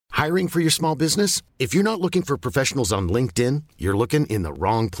Hiring for your small business? If you're not looking for professionals on LinkedIn, you're looking in the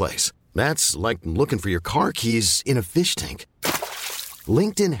wrong place. That's like looking for your car keys in a fish tank.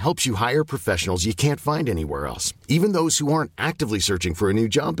 LinkedIn helps you hire professionals you can't find anywhere else, even those who aren't actively searching for a new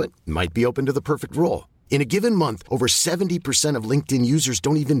job but might be open to the perfect role. In a given month, over 70% of LinkedIn users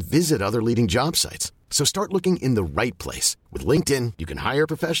don't even visit other leading job sites. So start looking in the right place. With LinkedIn, you can hire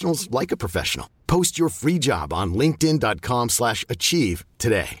professionals like a professional. Post your free job on linkedin.com/achieve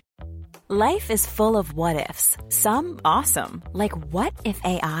today. Life is full of what-ifs. Some awesome, like what if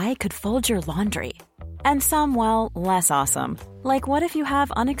AI could fold your laundry? And some, well, less awesome, like what if you have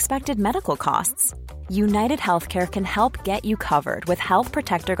unexpected medical costs? United Healthcare can help get you covered with Health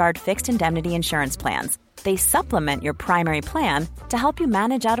Protector Guard fixed indemnity insurance plans. They supplement your primary plan to help you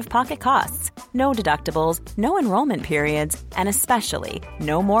manage out-of-pocket costs. No deductibles, no enrollment periods, and especially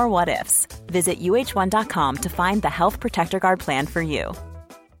no more what-ifs. Visit uh1.com to find the Health Protector Guard plan for you.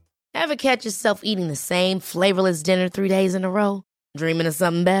 Ever catch yourself eating the same flavorless dinner 3 days in a row? Dreaming of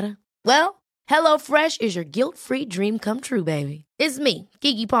something better? Well, HelloFresh is your guilt-free dream come true, baby. It's me,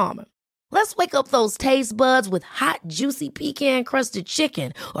 Keke Palmer. Let's wake up those taste buds with hot, juicy pecan-crusted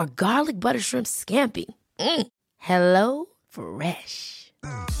chicken or garlic butter shrimp scampi. Hello Fresh.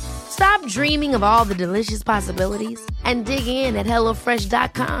 Stop dreaming of all the delicious possibilities and dig in at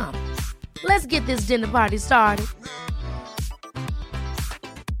HelloFresh.com. Let's get this dinner party started.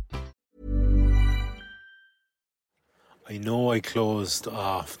 I know I closed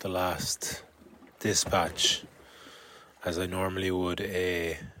off the last dispatch as I normally would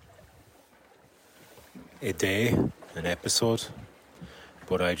a day, an episode,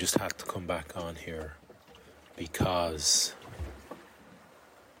 but I just had to come back on here because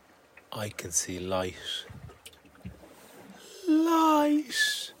I can see light.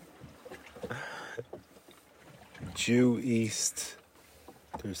 Due east,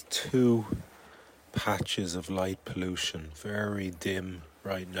 there's 2 patches of light pollution, very dim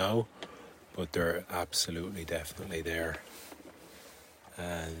right now, but they're absolutely definitely there.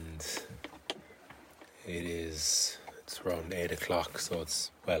 And it's around 8 o'clock, so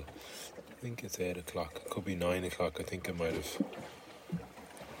I think it's 8 o'clock. It could be 9 o'clock. I think I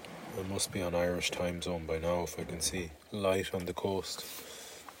must be on Irish time zone by now if I can see light on the coast.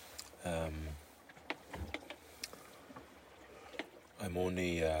 I'm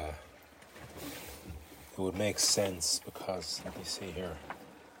only, it would make sense because, let me see here,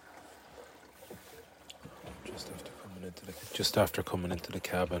 just after coming into the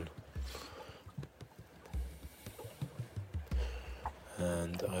cabin,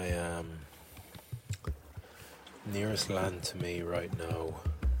 and I am, nearest land to me right now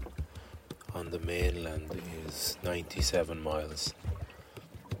on the mainland is 97 miles,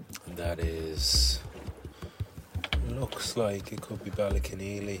 and that looks like it could be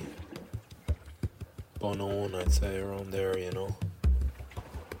Ballyconneely, Bunone, I'd say, around there, you know.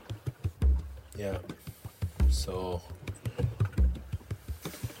 Yeah, so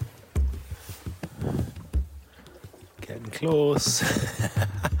getting close.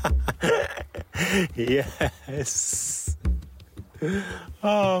 Yes.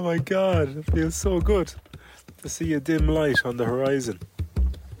 Oh my God, it feels so good to see a dim light on the horizon.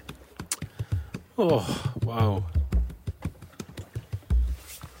 Oh, wow.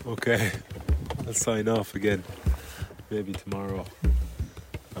 Okay, I'll sign off again. Maybe tomorrow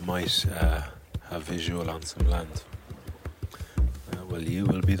I might have visual on some land. Well, you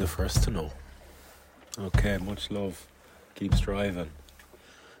will be the first to know. Okay, much love. Keep striving.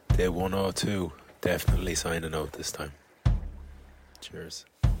 Day 102, definitely signing out this time. Cheers.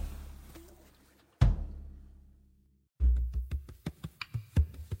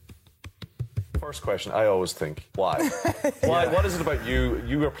 First question, I always think, why? Why? What is it about you?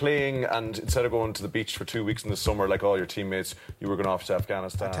 You were playing, and instead of going to the beach for 2 weeks in the summer like all your teammates, you were going off to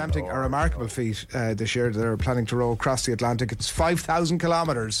Afghanistan. Attempting a remarkable feat this year. They're planning to row across the Atlantic. It's 5,000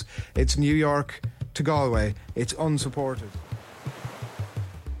 kilometres. It's New York to Galway. It's unsupported.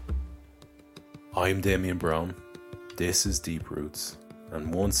 I'm Damien Brown. This is Deep Roots.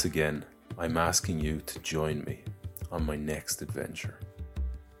 And once again, I'm asking you to join me on my next adventure.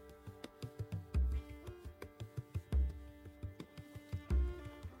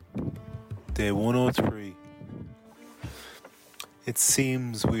 Day 103. It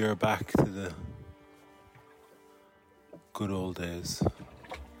seems we are back to the good old days.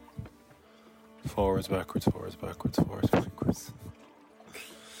 Forwards, backwards, forwards, backwards, forwards, backwards.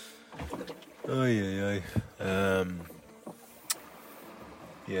 Ay.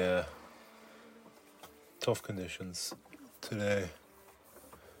 Yeah. Tough conditions today.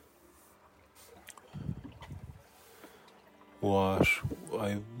 What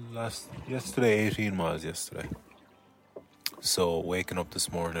I Yesterday, 18 miles yesterday. So waking up this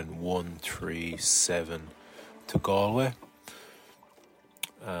morning, 137 to Galway.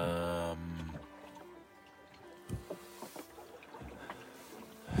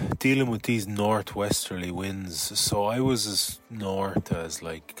 Dealing with these northwesterly winds. So I was as north as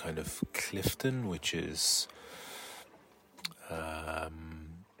like kind of Clifton, which is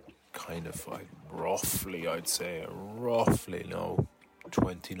kind of like roughly, I'd say, now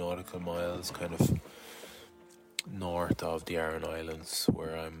 20 nautical miles kind of north of the Aran Islands,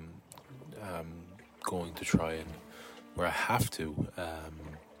 where I'm going to try and where I have to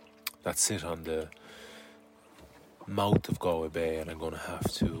that's sit on the mouth of Galway Bay, and I'm going to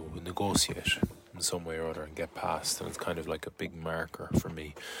have to negotiate in some way or other and get past, and it's kind of like a big marker for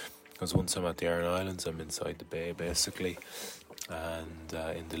me, because once I'm at the Aran Islands, I'm inside the bay basically, and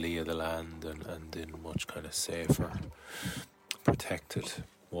in the lee of the land, and in much kind of safer, protected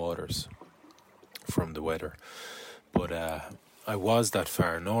waters from the weather. But I was that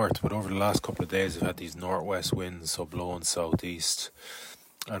far north, but over the last couple of days I've had these northwest winds, so blowing southeast,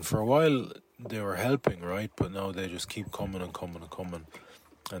 and for a while they were helping, right? But now they just keep coming and coming and coming,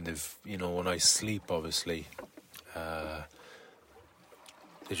 and they've, when I sleep, obviously, they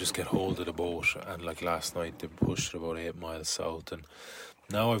just get hold of the boat, and like last night they pushed it about 8 miles south, and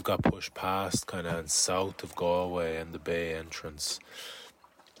now I've got pushed past kind of south of Galway and the bay entrance.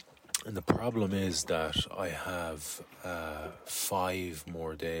 And the problem is that I have 5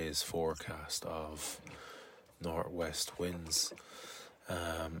 more days forecast of northwest winds,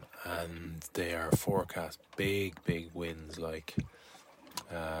 and they are forecast big winds, like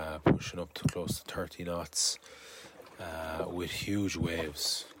pushing up to close to 30 knots, with huge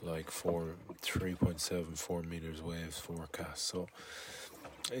waves, like 3.7, 4 meters waves forecast. So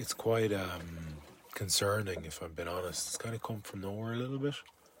it's quite concerning, if I'm being honest. It's kind of come from nowhere a little bit.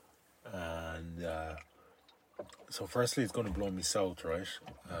 And so firstly it's going to blow me south, right,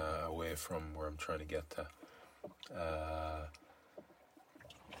 away from where I'm trying to get to.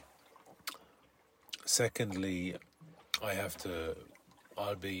 Secondly,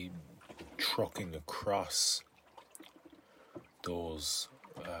 I'll be trucking across those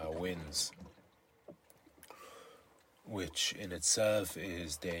winds, which in itself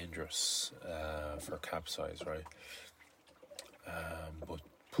is dangerous for capsize, right? But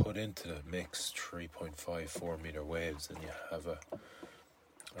put into the mix 3.5, 4 meter waves, and you have a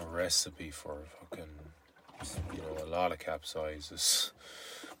recipe for fucking, a lot of capsizes.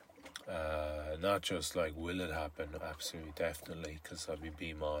 Not just like will it happen, absolutely, definitely, because I'll be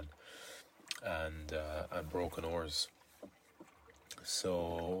beam on, and broken oars.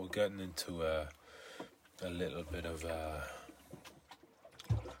 So getting into a little bit of a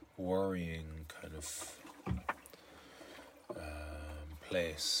worrying kind of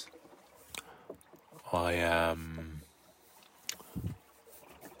place. I am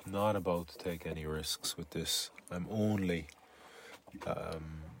not about to take any risks with this. I'm only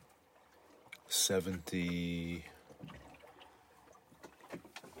 70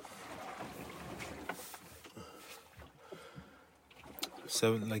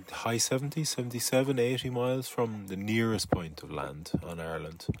 like high 70s, 77, 80 miles from the nearest point of land on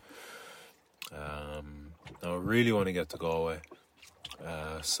Ireland. Now I really want to get to Galway,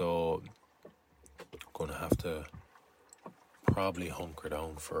 so I'm going to have to probably hunker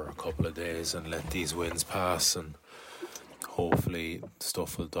down for a couple of days and let these winds pass, and hopefully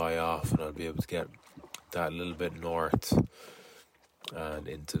stuff will die off and I'll be able to get that little bit north and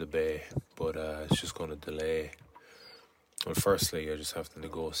into the bay. But it's just going to delay. Well, firstly, I just have to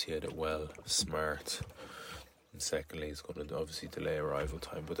negotiate it well, smart. And secondly, it's going to obviously delay arrival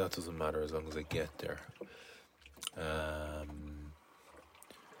time, but that doesn't matter as long as I get there.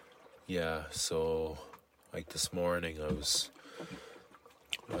 Yeah, so like this morning I was,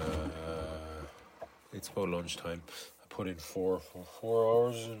 it's about lunchtime. I put in 4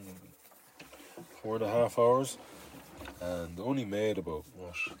 hours and 4.5 hours, and only made about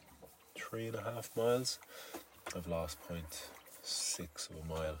 3.5 miles. I've lost 0.6 of a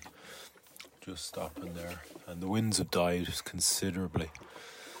mile just stopping there, and the winds have died considerably.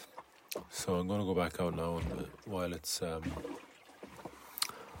 So I'm going to go back out now, and while it's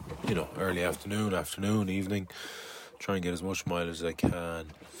early afternoon, evening, try and get as much mileage as I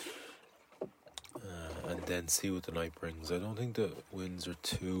can, and then see what the night brings. I don't think the winds are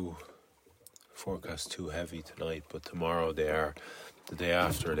forecast too heavy tonight, but tomorrow they are. The day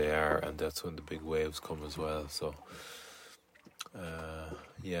after they are, and that's when the big waves come as well. So,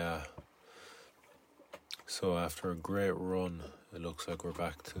 yeah. So after a great run, it looks like we're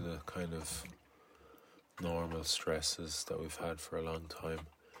back to the kind of normal stresses that we've had for a long time.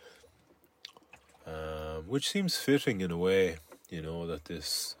 which seems fitting in a way, that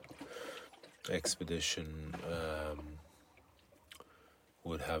this expedition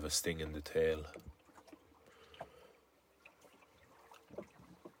would have a sting in the tail.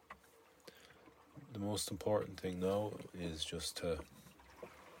 The most important thing now is just to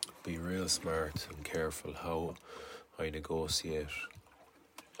be real smart and careful how I negotiate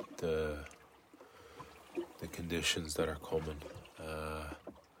the conditions that are coming.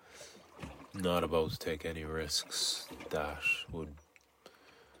 Not about to take any risks that would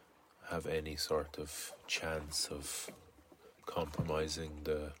have any sort of chance of compromising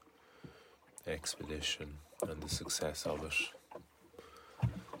the expedition and the success of it.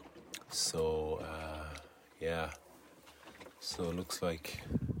 So, so it looks like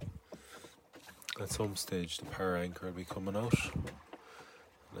at some stage the power anchor will be coming out.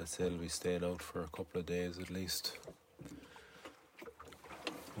 Let's say it'll be staying out for a couple of days at least.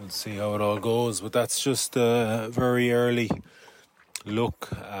 We'll see how it all goes, but that's just a very early look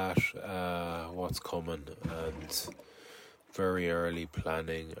at what's coming and very early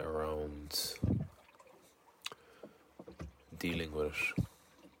planning around dealing with it.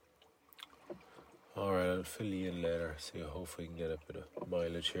 Alright, I'll fill you in later, see if we can get a bit of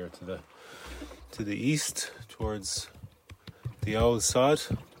mileage here to the east towards the old sod,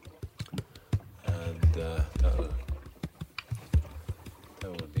 and that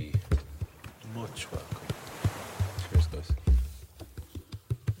will be much welcome. Cheers, guys.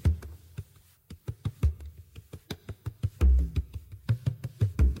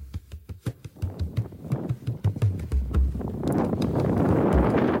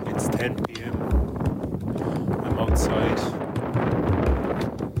 It's 10 p.m. I'm outside.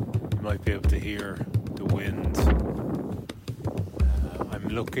 You might be able to hear the wind. I'm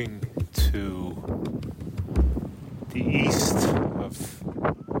looking to the east of,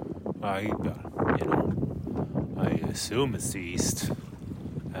 I assume it's the east,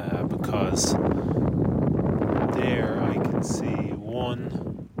 because there I can see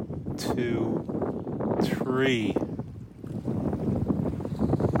 1, 2, 3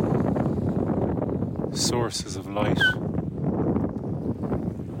 sources of light.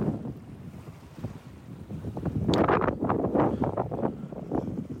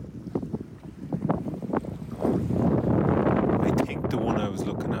 I think the one I was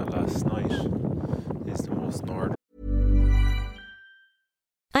looking at last night is the most northern.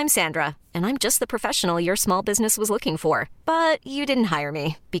 I'm Sandra, and I'm just the professional your small business was looking for. But you didn't hire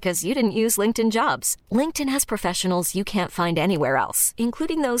me because you didn't use LinkedIn Jobs. LinkedIn has professionals you can't find anywhere else,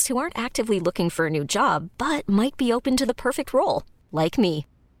 including those who aren't actively looking for a new job, but might be open to the perfect role, like me.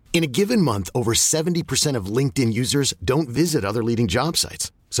 In a given month, over 70% of LinkedIn users don't visit other leading job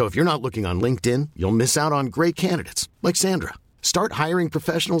sites. So if you're not looking on LinkedIn, you'll miss out on great candidates like Sandra. Start hiring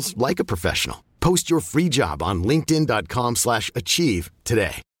professionals like a professional. Post your free job on linkedin.com/achieve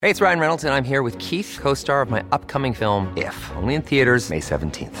today. Hey, it's Ryan Reynolds, and I'm here with Keith, co-star of my upcoming film, If, only in theaters May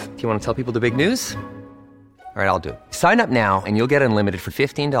 17th. Do you want to tell people the big news? All right, I'll do it. Sign up now and you'll get unlimited for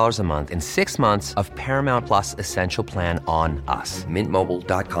 $15 a month and 6 months of Paramount Plus Essential Plan on us.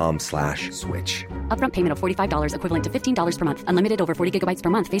 MintMobile.com/switch. Upfront payment of $45 equivalent to $15 per month. Unlimited over 40 gigabytes per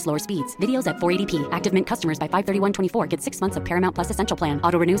month. Face lower speeds. Videos at 480p. Active Mint customers by 531.24 get 6 months of Paramount Plus Essential Plan.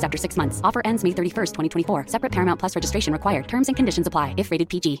 Auto renews after 6 months. Offer ends May 31st, 2024. Separate Paramount Plus registration required. Terms and conditions apply if rated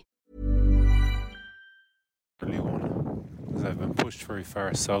PG. Early one, because I've been pushed very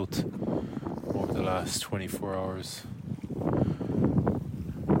far south over the last 24 hours.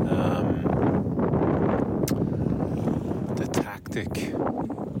 The tactic,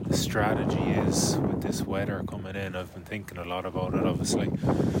 the strategy is with this weather coming in, I've been thinking a lot about it obviously.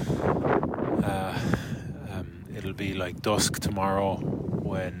 It'll be like dusk tomorrow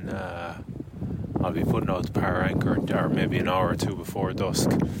when I'll be putting out the power anchor, or maybe an hour or two before dusk.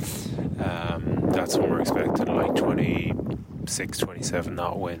 That's when we're expecting like 26, 27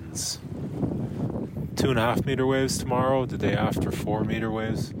 knot winds. 2.5 meter waves tomorrow, the day after 4 meter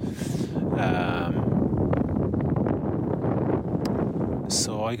waves.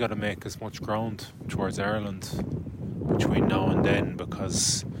 So I got to make as much ground towards Ireland between now and then,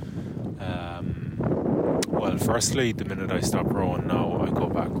 because well, firstly, the minute I stop rowing now, I go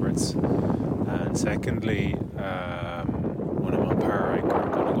backwards, and secondly, when I'm on power anchor,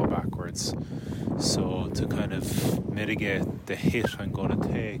 I'm going to go backwards. So to kind of mitigate the hit I'm going to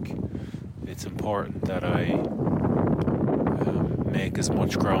take, it's important that I make as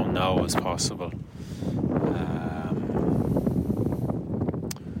much ground now as possible.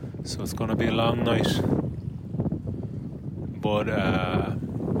 So it's going to be a long night, but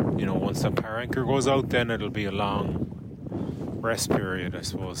once the power anchor goes out, then it'll be a long rest period, I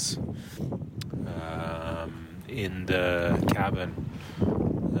suppose. in the cabin,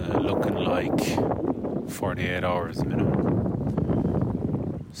 looking like 48 hours minimum.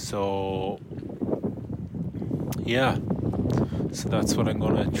 So yeah, so that's what I'm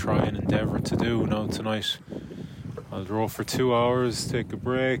going to try and endeavour to do now tonight. I'll row for 2 hours, take a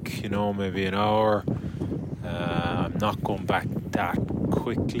break, maybe an hour. I'm not going back that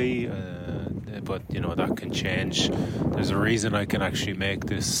quickly, but that can change. There's a reason I can actually make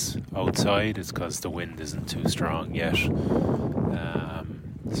this outside. It's because the wind isn't too strong yet,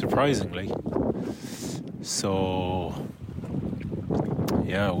 surprisingly. So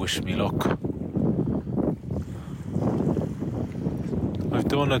yeah, wish me luck.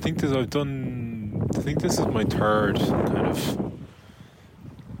 I think this is my third kind of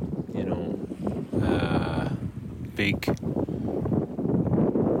big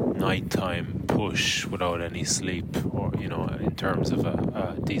nighttime push without any sleep, or in terms of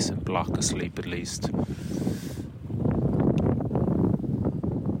a decent block of sleep at least.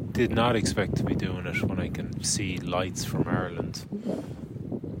 Did not expect to be doing it when I can see lights from Ireland.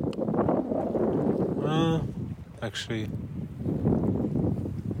 Actually,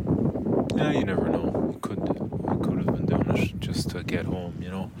 yeah, you never know. I could have been doing it just to get home,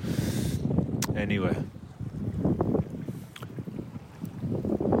 Anyway.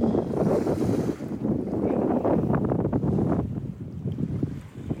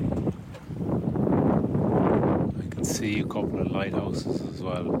 I can see a couple of lighthouses as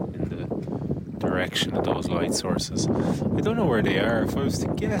well in the direction of those light sources. I don't know where they are. If I was to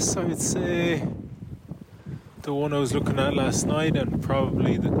guess, I would say the one I was looking at last night, and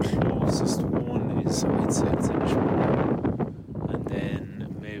probably the closest one is, I'd say it's Inishmore, and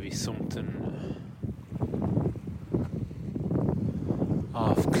then maybe something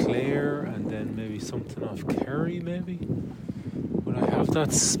off Clare, and then maybe something off Kerry, maybe. Would I have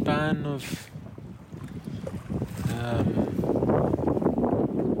that span of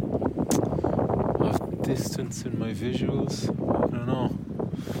distance in my visuals? I don't know.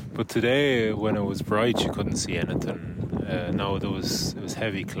 But today, when it was bright, you couldn't see anything. Now it was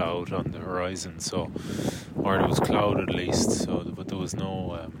heavy cloud on the horizon, or it was cloud at least. But there was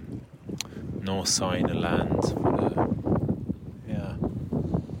no sign of land. Yeah.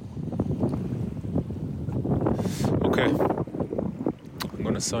 Okay. I'm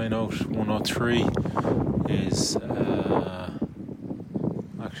gonna sign out. 103 is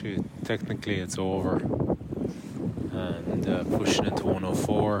actually technically it's over. And pushing into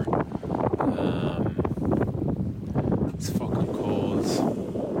 104. It's fucking cold.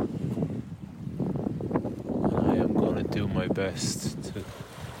 And I am going to do my best to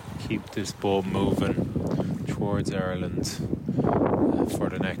keep this boat moving towards Ireland for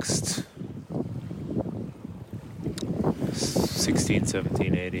the next 16,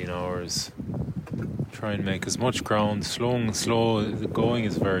 17, 18 hours. Try and make as much ground. Slow. The going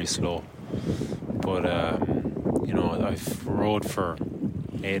is very slow. But I've rowed for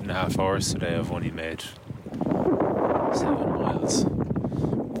 8.5 hours today. I've only made 7 miles,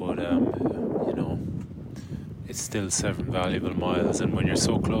 but it's still 7 valuable miles. And when you're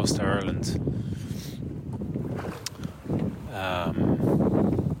so close to Ireland,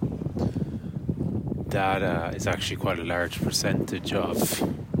 that is actually quite a large percentage of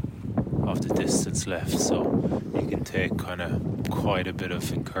the distance left. So you can take kind of quite a bit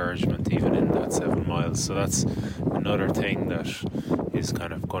of encouragement even in that 7 miles. So that's another thing that is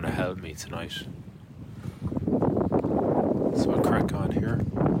kind of going to help me tonight. So I'll crack on here.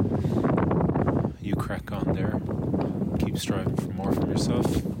 You crack on there. Keep striving for more from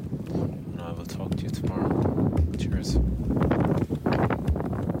yourself. And I will talk to you tomorrow. Cheers.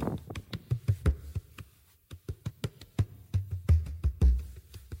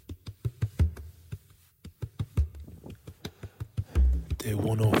 Day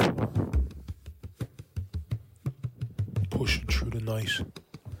 104. Pushing through the night.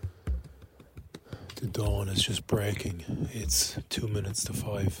 The dawn is just breaking. It's 2 minutes to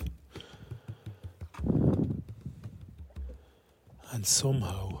 5. And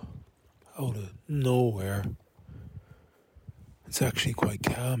somehow, out of nowhere, it's actually quite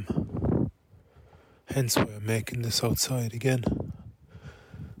calm. Hence why I'm making this outside again.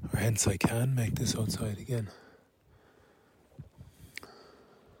 Or hence I can make this outside again.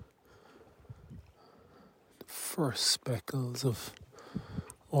 First speckles of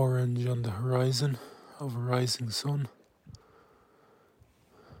orange on the horizon of a rising sun.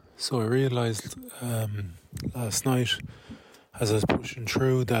 So I realised last night as I was pushing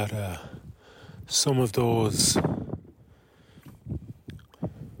through that some of those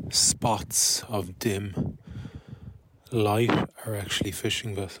spots of dim light are actually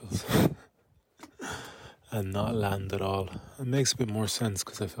fishing vessels. and not land at all. It makes a bit more sense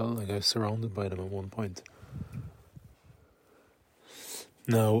because I felt like I was surrounded by them at one point.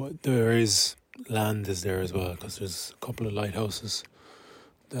 Now, there is land is there as well, because there's a couple of lighthouses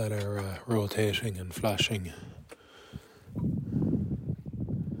that are rotating and flashing.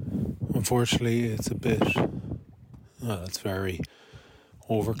 Unfortunately, it's a bit, it's very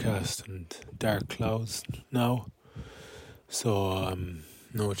overcast and dark clouds now, so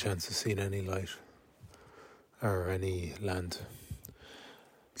no chance of seeing any light or any land.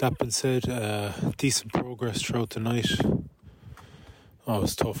 That being said, decent progress throughout the night. It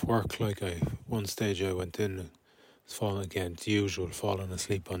was tough work. Like, one stage I went in, was falling again, the usual, falling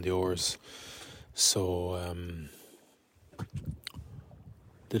asleep on the oars. So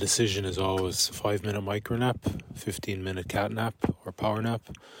the decision is always 5-minute micro nap, 15-minute cat nap or power nap,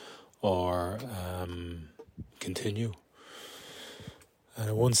 or continue. And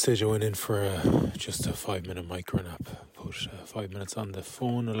at one stage I went in for just a 5-minute micro nap. Put 5 minutes on the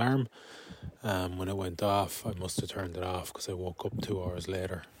phone alarm. When it went off, I must have turned it off because I woke up 2 hours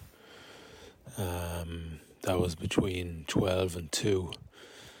later. That was between 12 and 2.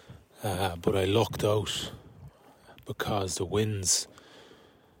 But I lucked out because the winds...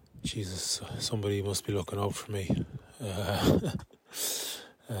 Jesus, somebody must be looking out for me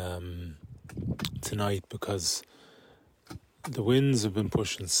tonight, because the winds have been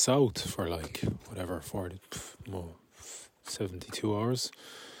pushing south for 72 hours.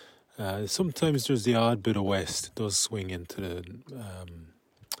 Sometimes there's the odd bit of west. It does swing into the,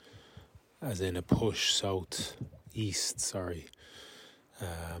 as in a push south-east,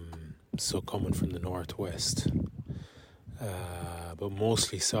 so coming from the northwest. But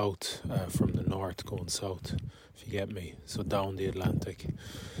mostly south, from the north going south, if you get me. So down the Atlantic,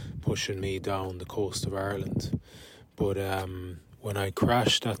 pushing me down the coast of Ireland. But when I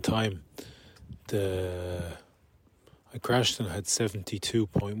crashed that time, I crashed and I had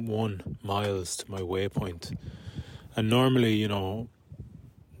 72.1 miles to my waypoint. And normally,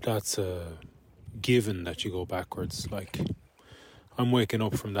 that's a given that you go backwards. Like, I'm waking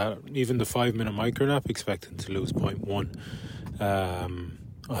up from that, even the 5-minute micro nap, expecting to lose 0.1.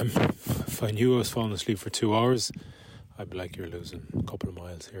 If I knew I was falling asleep for 2 hours, I'd be like, you're losing a couple of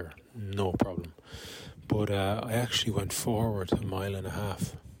miles here, no problem. But I actually went forward 1.5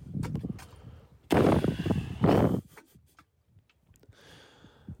 miles.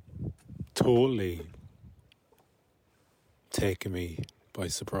 Totally taken me by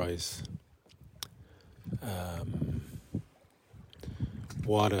surprise.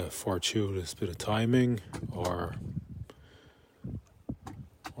 What a fortuitous bit of timing or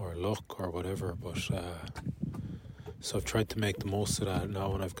luck or whatever, but so I've tried to make the most of that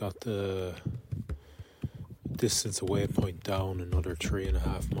now, and I've got the distance away point down another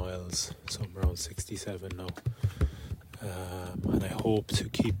 3.5 miles, so I'm around 67 now, and I hope to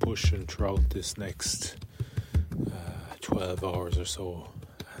keep pushing throughout this next 12 hours or so,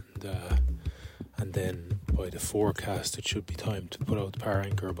 and then by the forecast it should be time to put out the power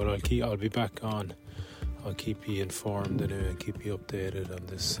anchor. But I'll be back on. I'll keep you informed anyway, and keep you updated on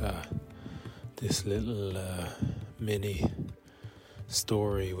this little mini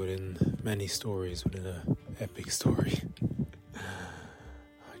story within many stories within an epic story.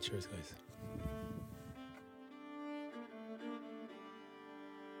 Cheers, guys.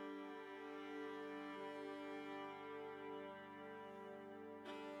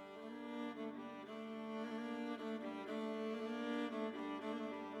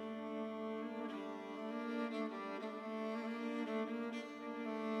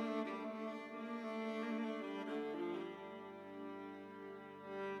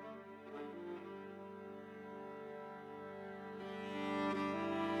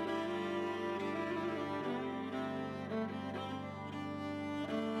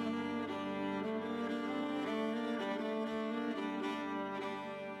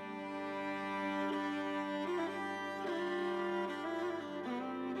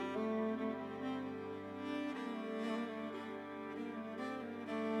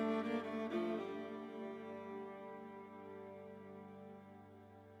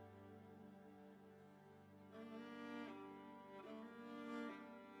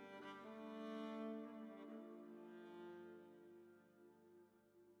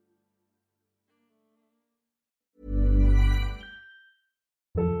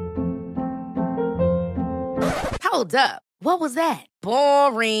 Hold up. What was that?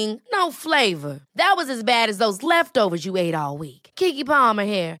 Boring. No flavor. That was as bad as those leftovers you ate all week. Keke Palmer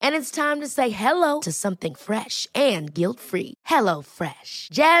here, and it's time to say hello to something fresh and guilt-free. Hello Fresh.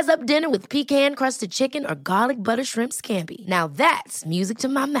 Jazz up dinner with pecan-crusted chicken or garlic butter shrimp scampi. Now that's music to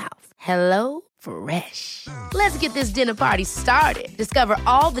my mouth. Hello Fresh. Let's get this dinner party started. Discover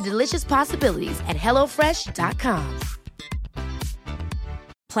all the delicious possibilities at HelloFresh.com.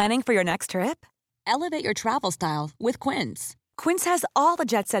 Planning for your next trip? Elevate your travel style with Quince. Quince has all the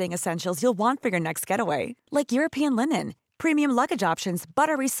jet-setting essentials you'll want for your next getaway, like European linen, premium luggage options,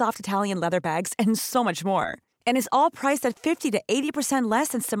 buttery soft Italian leather bags, and so much more. And is all priced at 50 to 80% less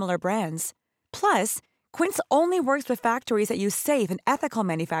than similar brands. Plus, Quince only works with factories that use safe and ethical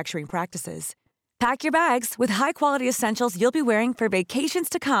manufacturing practices. Pack your bags with high-quality essentials you'll be wearing for vacations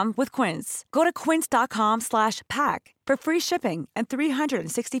to come with Quince. Go to quince.com/pack for free shipping and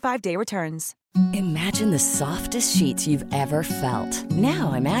 365-day returns. Imagine the softest sheets you've ever felt.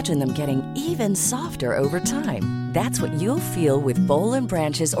 Now imagine them getting even softer over time. That's what you'll feel with Boll &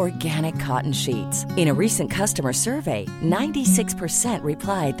 Branch's organic cotton sheets. In a recent customer survey, 96%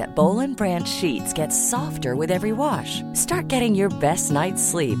 replied that Boll & Branch sheets get softer with every wash. Start getting your best night's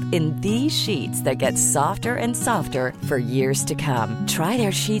sleep in these sheets that get softer and softer for years to come. Try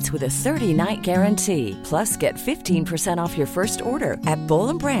their sheets with a 30-night guarantee. Plus, get 15% off your first order at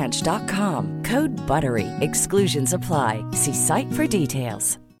bollandbranch.com. Code BUTTERY. Exclusions apply. See site for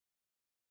details.